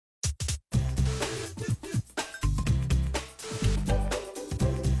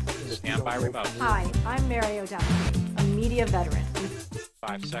Standby remote. Hi, I'm Mary O'Donoghue, a media veteran.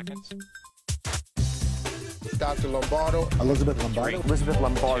 5 seconds. Dr. Lombardo. Elizabeth Lombardo. Elizabeth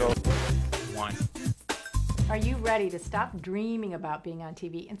Lombardo. 1. Are you ready to stop dreaming about being on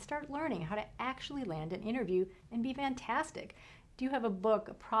TV and start learning how to actually land an interview and be fantastic? Do you have a book,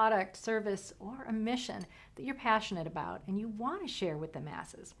 a product, service, or a mission that you're passionate about and you want to share with the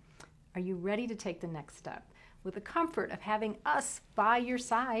masses? Are you ready to take the next step with the comfort of having us by your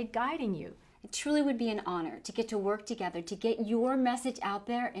side guiding you? It truly would be an honor to get to work together to get your message out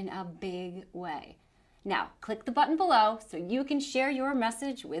there in a big way. Now, click the button below so you can share your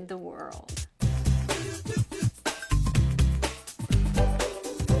message with the world.